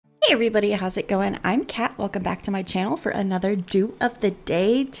Everybody, how's it going? I'm Kat. Welcome back to my channel for another do of the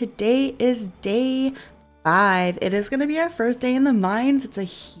day. Today is day 5. It is going to be our first day in the mines. It's a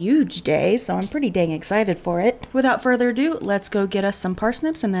huge day, so I'm pretty dang excited for it. Without further ado, let's go get us some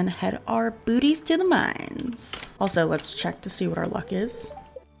parsnips and then head our booties to the mines. Also, let's check to see what our luck is.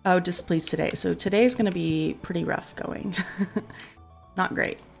 Oh, displeased today. So today's going to be pretty rough going. Not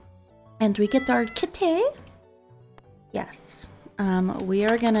great. And we get our kitty. Yes. We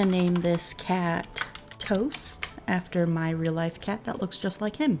are gonna name this cat Toast after my real life cat that looks just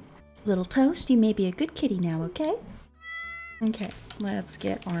like him. Little Toast, you may be a good kitty now, okay? Okay, let's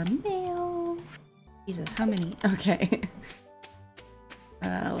get our mail. Jesus, how many? Okay.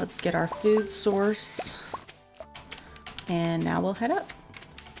 Let's get our food source. And now we'll head up.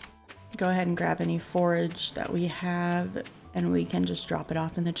 Go ahead and grab any forage that we have, and we can just drop it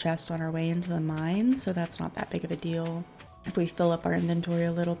off in the chest on our way into the mine, so that's not that big of a deal. If we fill up our inventory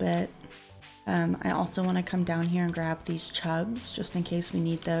a little bit. I also want to come down here and grab these chubs just in case we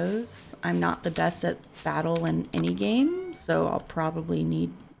need those. I'm not the best at battle in any game, so I'll probably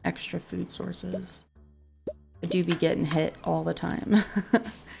need extra food sources. I do be getting hit all the time.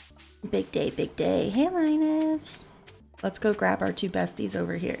 Big day, big day. Hey Linus! Let's go grab our 2 besties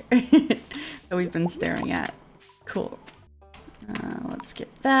over here that we've been staring at. Cool. Let's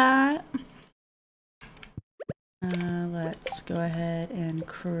skip that. Let's go ahead and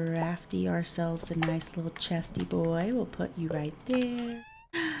crafty ourselves a nice little chesty boy. We'll put you right there.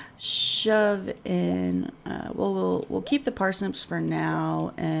 Shove in. We'll keep the parsnips for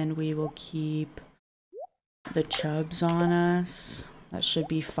now, and we will keep the chubs on us. That should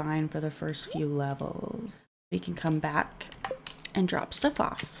be fine for the first few levels. We can come back and drop stuff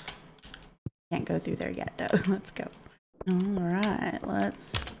off. Can't go through there yet, though. Let's go. All right,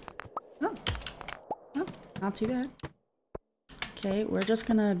 let's. Oh. Not too bad. Okay, we're just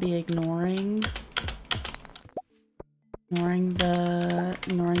gonna be ignoring the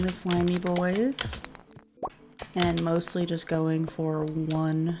slimy boys, and mostly just going for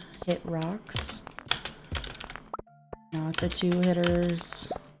 1-hit rocks. Not the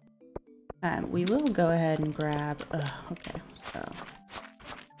 2-hitters. We will go ahead and grab. Okay, so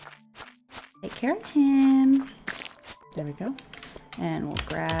take care of him. There we go, and we'll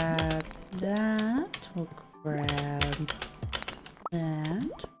grab that. We'll grab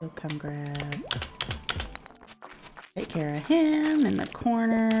that. We'll come grab. Take care of him in the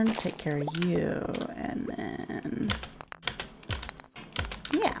corner. Take care of you. And then.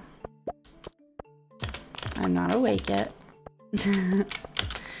 Yeah. I'm not awake yet.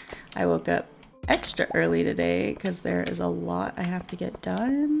 I woke up extra early today because there is a lot I have to get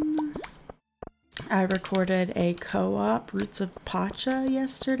done. I recorded a co-op Roots of Pacha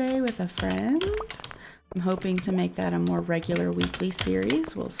yesterday with a friend. I'm hoping to make that a more regular weekly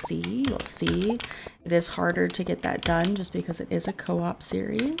series. We'll see. We'll see. It is harder to get that done just because it is a co-op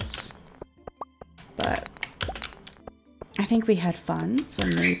series. But I think we had fun, so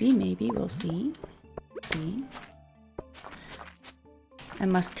maybe we'll see. See. I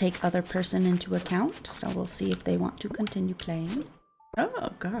must take other person into account, so we'll see if they want to continue playing. Oh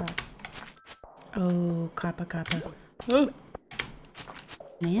god. Oh, kappa. Oh.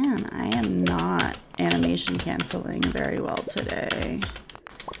 Man, I am not animation canceling very well today.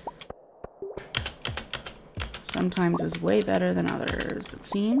 Sometimes is way better than others, it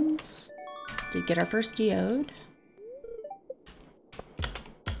seems. Did get our first geode.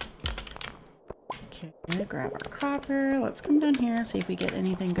 Okay, grab our copper. Let's come down here, see if we get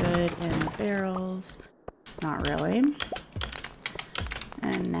anything good in the barrels. Not really.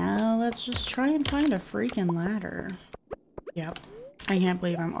 And now let's just try and find a freaking ladder. Yep. I can't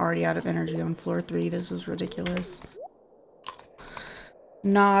believe I'm already out of energy on floor 3. This is ridiculous.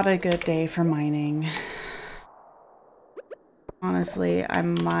 Not a good day for mining. Honestly, I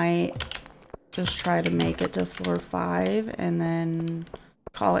might just try to make it to floor 5 and then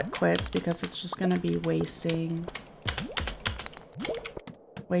call it quits because it's just gonna be wasting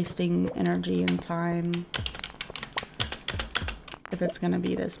energy and time if it's gonna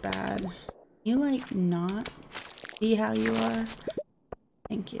be this bad. You like not see how you are?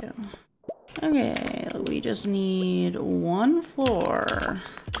 Thank you. Okay, we just need 1 floor.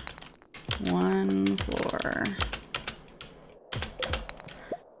 1 floor.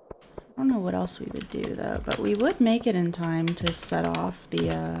 I don't know what else we would do though, but we would make it in time to set off the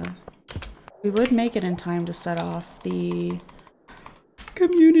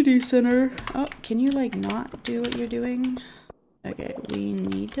community center. Oh, can you like not do what you're doing? Okay, we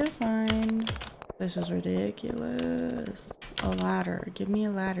need to find. This is ridiculous. A ladder. Give me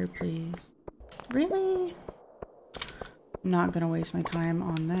a ladder, please. Really? I'm not gonna waste my time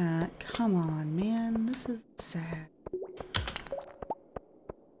on that. Come on, man. This is sad.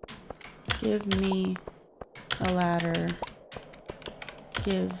 Give me a ladder.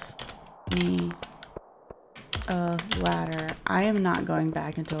 Give me a ladder. I am not going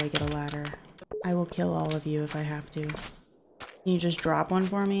back until I get a ladder. I will kill all of you if I have to. Can you just drop one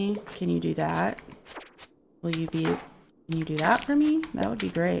for me? Can you do that? Will you be... Can you do that for me? That would be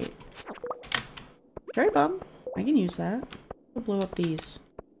great. Cherry bomb. I can use that. We'll blow up these.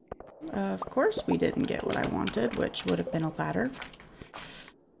 Of course we didn't get what I wanted, which would have been a ladder.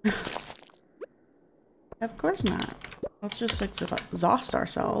 Of course not. Let's just exhaust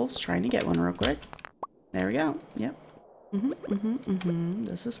ourselves trying to get one real quick. There we go. Yep.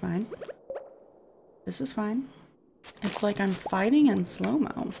 This is fine. This is fine. It's like I'm fighting in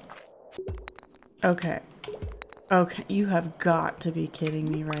slow-mo. Okay. Okay, you have got to be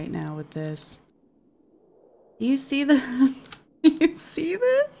kidding me right now with this. You see this? You see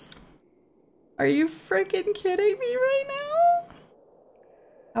this? Are you freaking kidding me right now?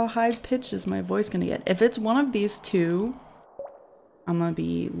 How high pitched is my voice gonna get? If it's one of these two, I'm gonna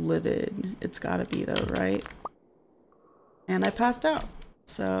be livid. It's gotta be though, right? And I passed out.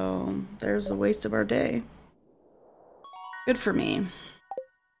 So there's a waste of our day. Good for me.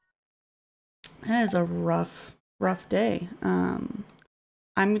 That is a rough day.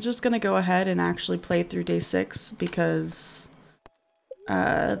 I'm just gonna go ahead and actually play through day 6 because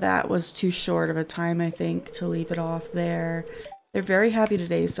that was too short of a time, I think, to leave it off there. They're very happy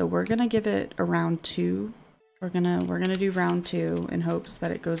today, so we're gonna give it a round 2. We're gonna do round 2 in hopes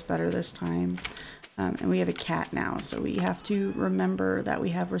that it goes better this time. And we have a cat now, so we have to remember that we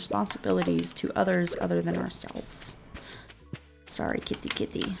have responsibilities to others other than ourselves. Sorry, kitty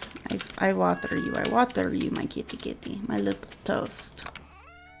kitty. I water you, my kitty kitty. My little toast.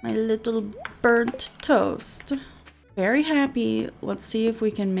 My little burnt toast. Very happy. Let's see if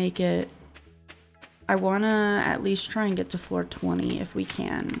we can make it. I wanna at least try and get to floor 20 if we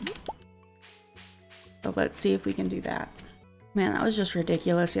can. So let's see if we can do that. Man, that was just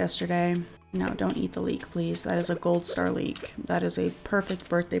ridiculous yesterday. No, don't eat the leek, please. That is a gold star leek. That is a perfect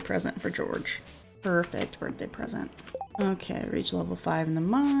birthday present for George. Perfect birthday present. Okay, reach level 5 in the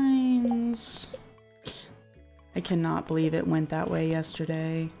mines. I cannot believe it went that way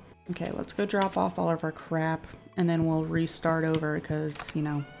yesterday. Okay, let's go drop off all of our crap and then we'll restart over because, you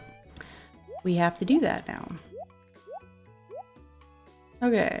know, we have to do that now.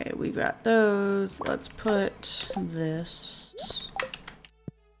 Okay, we've got those. Let's put this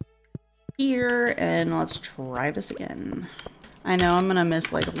here and let's try this again. I know I'm gonna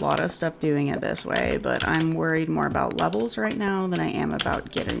miss like a lot of stuff doing it this way, but I'm worried more about levels right now than I am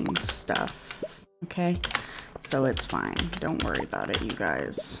about getting stuff. Okay, so it's fine. Don't worry about it, you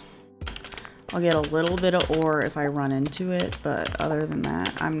guys. I'll get a little bit of ore if I run into it, but other than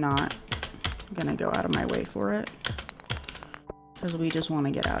that, I'm not gonna go out of my way for it. Because we just want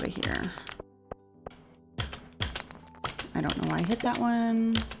to get out of here. I don't know why I hit that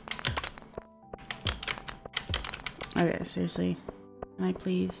one. Okay, seriously. Can I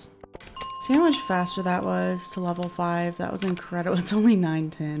please? See how much faster that was to level 5? That was incredible. It's only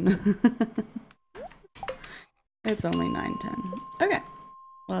 9:10. It's only 9:10. Okay.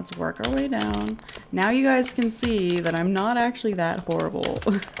 Let's work our way down. Now you guys can see that I'm not actually that horrible.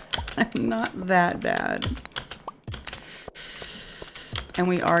 I'm not that bad. And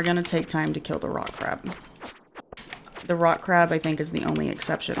we are going to take time to kill the rock crab. The rock crab, I think, is the only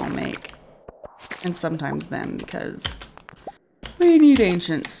exception I'll make. And sometimes them, because we need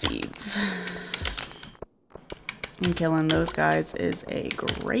ancient seeds. And killing those guys is a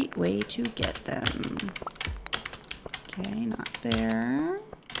great way to get them. Okay, not there.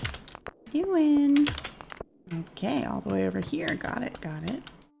 You win. Okay, all the way over here. Got it, got it.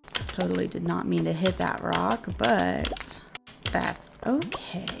 Totally did not mean to hit that rock, but that's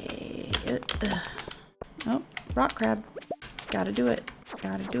okay. Oh, rock crab. Gotta do it.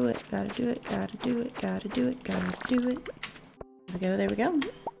 Gotta do it. Gotta do it. Gotta do it. Gotta do it. Gotta do it. There we go. There we go.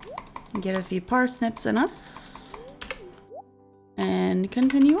 Get a few parsnips in us. And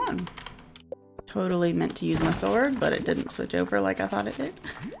continue on. Totally meant to use my sword, but it didn't switch over like I thought it did.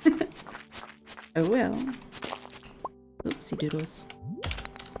 Oh well. Oopsie doodles.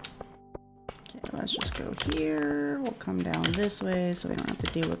 Okay, let's just go here. We'll come down this way so we don't have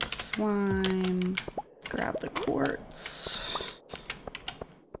to deal with the slime. Grab the quartz.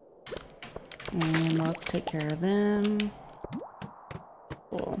 And let's take care of them.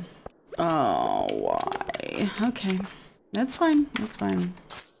 Cool. Oh, why? Okay. That's fine. That's fine.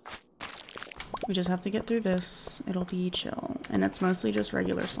 We just have to get through this. It'll be chill. And it's mostly just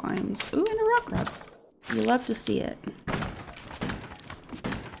regular slimes. Ooh, and a rock crab. You love to see it.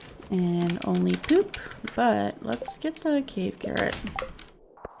 and only poop, but let's get the cave carrot.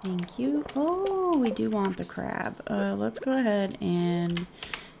 Thank you. Oh, we do want the crab. Let's go ahead and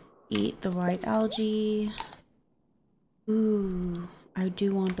eat the white algae. Ooh, I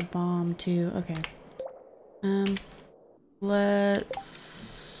do want the bomb too. Okay.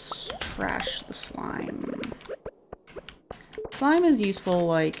 Let's trash the slime. Slime is useful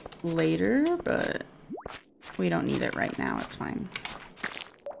like later, but we don't need it right now. It's fine.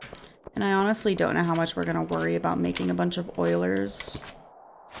 And I honestly don't know how much we're gonna worry about making a bunch of oilers.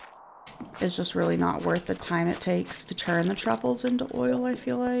 It's just really not worth the time it takes to turn the truffles into oil, I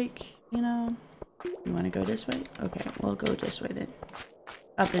feel like, you know? You want to go this way? Okay, we'll go this way then.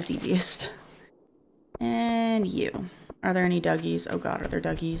 Up is easiest. And you. Are there any Dougies? Oh god, are there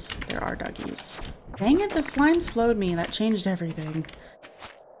Dougies? There are Dougies. Dang it, the slime slowed me. That changed everything.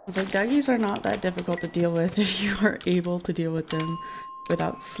 I was like, Dougies are not that difficult to deal with if you are able to deal with them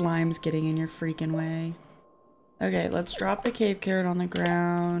without slimes getting in your freaking way. Okay, let's drop the cave carrot on the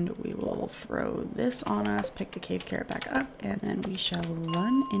ground. We will throw this on us, pick the cave carrot back up, and then we shall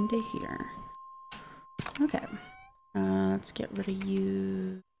run into here. Okay, let's get rid of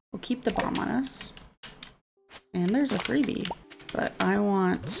you. We'll keep the bomb on us. And there's a freebie, but I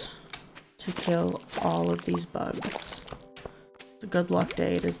want to kill all of these bugs. It's a good luck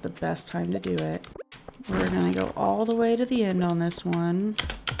day. It is the best time to do it. We're gonna go all the way to the end on this one.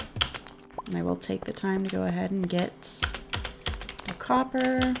 And I will take the time to go ahead and get the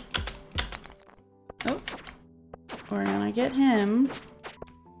copper. Oh, we're gonna get him.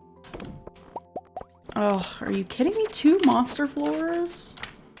 Oh, are you kidding me? 2 monster floors?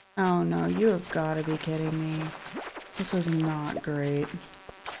 Oh no, you have got to be kidding me. This is not great.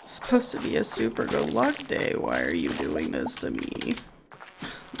 It's supposed to be a super good luck day. Why are you doing this to me?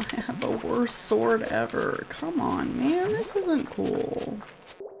 I have the worst sword ever. Come on, man. This isn't cool.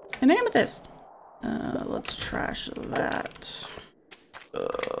 An amethyst! Let's trash that.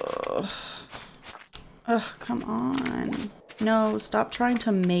 Ugh, come on. No, stop trying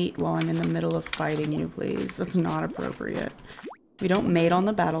to mate while I'm in the middle of fighting you, please. That's not appropriate. We don't mate on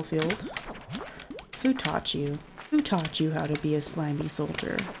the battlefield. Who taught you? Who taught you how to be a slimy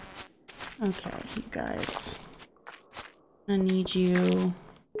soldier? Okay, you guys. I need you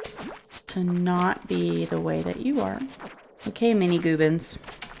to not be the way that you are. Okay, mini goobins.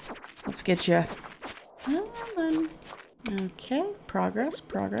 Let's get you. Okay, progress,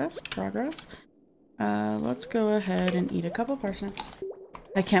 progress, progress. Let's go ahead and eat a couple parsnips.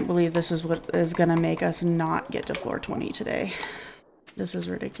 I can't believe this is what is gonna make us not get to floor 20 today. This is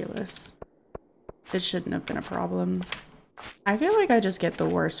ridiculous. This shouldn't have been a problem. I feel like I just get the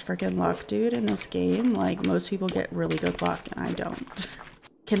worst freaking luck, dude, in this game. Like, most people get really good luck, and I don't.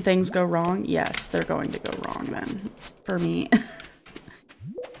 Can things go wrong? Yes, they're going to go wrong then. For me.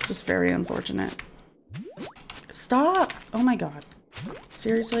 It's just very unfortunate. Stop! Oh my god.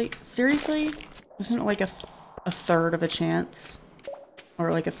 Seriously? Seriously? Isn't it like a third of a chance?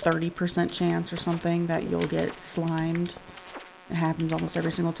 Or like a 30% chance or something that you'll get slimed? It happens almost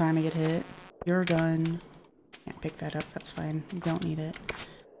every single time I get hit. You're done. Can't pick that up, that's fine. You don't need it.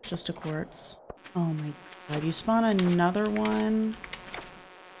 Just a quartz. Oh my god, you spawn another one?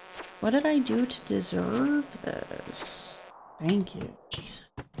 What did I do to deserve this? Thank you. Jesus.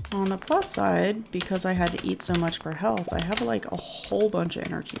 On the plus side, because I had to eat so much for health, I have like a whole bunch of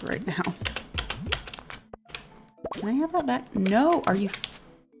energy right now. Can I have that back? No! Are you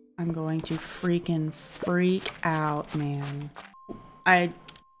I'm going to freaking freak out, man. I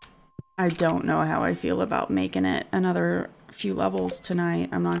don't know how I feel about making it another few levels tonight.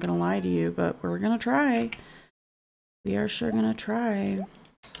 I'm not gonna lie to you, but we're gonna try. We are sure gonna try.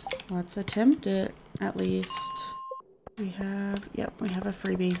 Let's attempt it, at least. We have, yep, we have a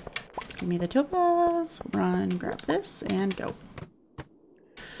freebie. Give me the topaz, run, grab this, and go.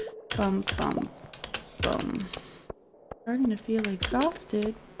 Bum, bum, bum. Starting to feel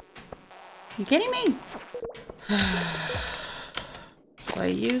exhausted. You kidding me?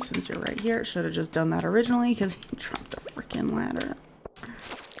 Slay you since you're right here. Should have just done that originally because you dropped a freaking ladder.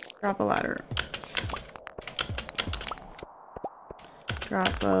 Drop a ladder.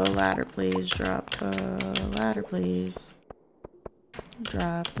 Drop a ladder, please. Drop a ladder, please.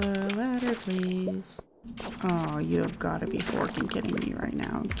 Drop a ladder, please. Oh, you have got to be forking kidding me right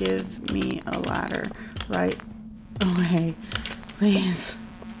now. Give me a ladder right away, please.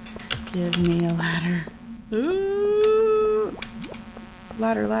 Give me a ladder. Ooh.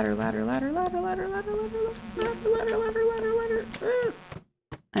 Ladder, ladder, ladder, ladder, ladder, ladder, ladder, ladder, ladder, ladder, ladder, ladder, ladder.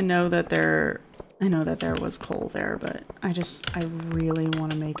 I know that there was coal there, but I really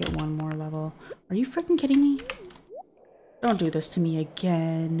want to make it one more level. Are you freaking kidding me? Don't do this to me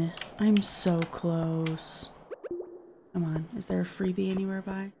again. I'm so close. Come on. Is there a freebie anywhere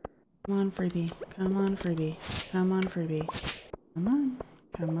by? Come on, freebie. Come on, freebie. Come on, freebie. Come on.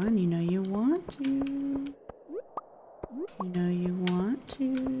 Come on. You know you want to. You know you want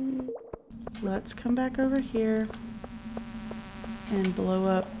to. Let's come back over here and blow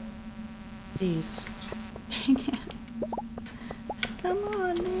up these. Dang it. Come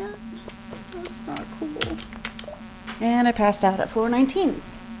on, man. That's not cool. And I passed out at floor 19.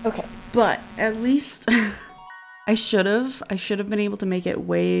 Okay, but at least I should have been able to make it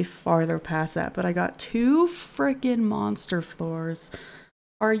way farther past that, but I got 2 freaking monster floors.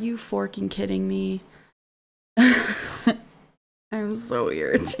 Are you forking kidding me? I'm so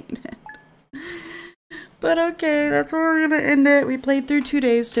irritated. But okay, that's where we're gonna end it. We played through 2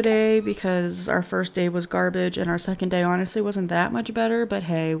 days today because our first day was garbage and our second day honestly wasn't that much better, but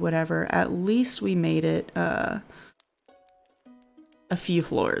hey, whatever. At least we made it a few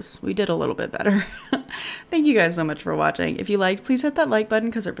floors. We did a little bit better. Thank you guys so much for watching. If you liked, please hit that like button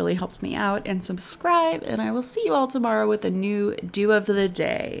because it really helps me out, and subscribe, and I will see you all tomorrow with a new do of the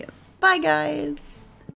day. Bye guys!